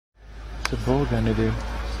the bull gonna do?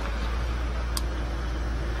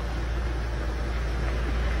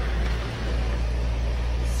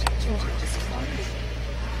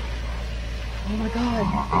 Oh my God.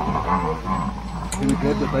 Gonna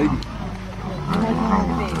grab the baby. Oh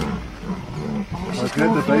my God. I'll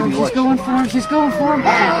grab the baby, watch. She's going for him. She's going for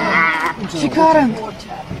him. She got him.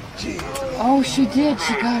 Oh, she did.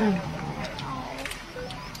 She got him.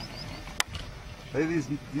 Baby,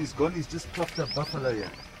 he's gone. He's just clocked a buffalo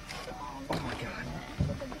here. Oh my God.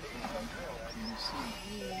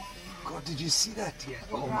 God, did you see that? Yeah.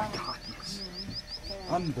 Oh my God. Yes.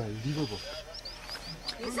 Unbelievable.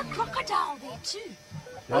 There's a crocodile there too.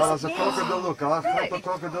 Ja, there's a crocodile. Look, I've got the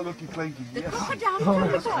crocodile looking clanky. The Yes.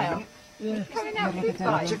 crocodile. Yeah. Coming out I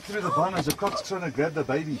goodbye. checked through the banners. The croc's trying to grab the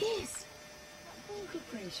baby. Yes. Oh, good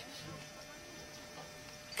gracious.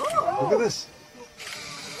 Look at this.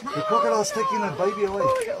 The crocodile's taking the baby away.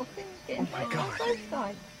 Poor little thing. Oh my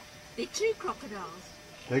God. There are two crocodiles.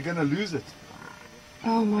 They're going to lose it.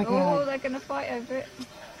 Oh my Oh, God. they're going to fight over it.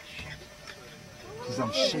 Because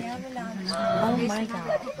I'm shaking. Oh my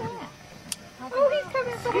God. Oh, he's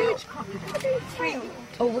coming for huge crocodile.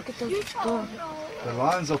 Oh, look at those. Oh. The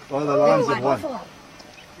lions have won. The lions have won.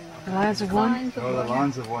 Oh, the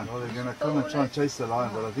lions have won. Oh, they're going to come and try and chase the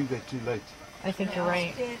lion, but I think they're too late. I think you're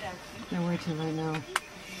right. They're way too late now.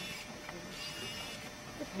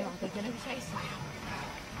 They're going to chase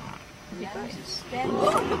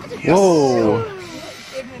Whoa!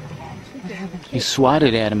 He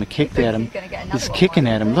swatted at him and kicked at him. He's kicking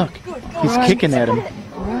at him. Look, he's kicking at him.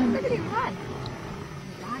 Run. Look at him run.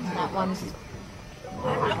 That one's.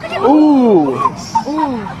 Look at him. Ooh!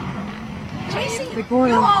 Oh, Chasing him. they're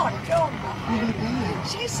going. Go Oh on, John. my God.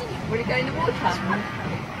 Chasing him. Will he go in the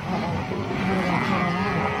water?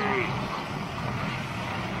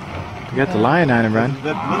 You got the lion on him, run.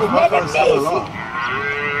 That little buffalo's still alive.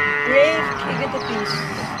 Brave king of the beast.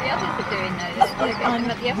 The others are doing though. They're going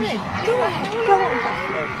at the other end. Go on.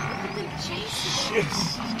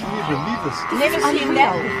 Yes. Can you believe this? Never seen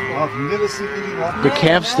that. I've never seen anything like The that.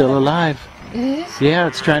 calf's still alive. It is? Yeah,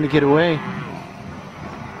 it's trying to get away.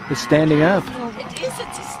 It's standing up. It is.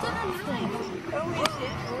 It's still alive. Oh, is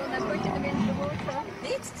it? Oh, and I'm putting them into the water.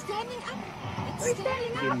 It's standing up. It's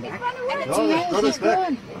standing up. It's run away. Oh, they've got He's it back.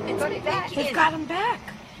 gone. It's got it back. They've got him back.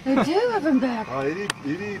 They do have him back. Ah,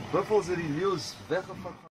 hierdie buffels het die leeu's weggevat.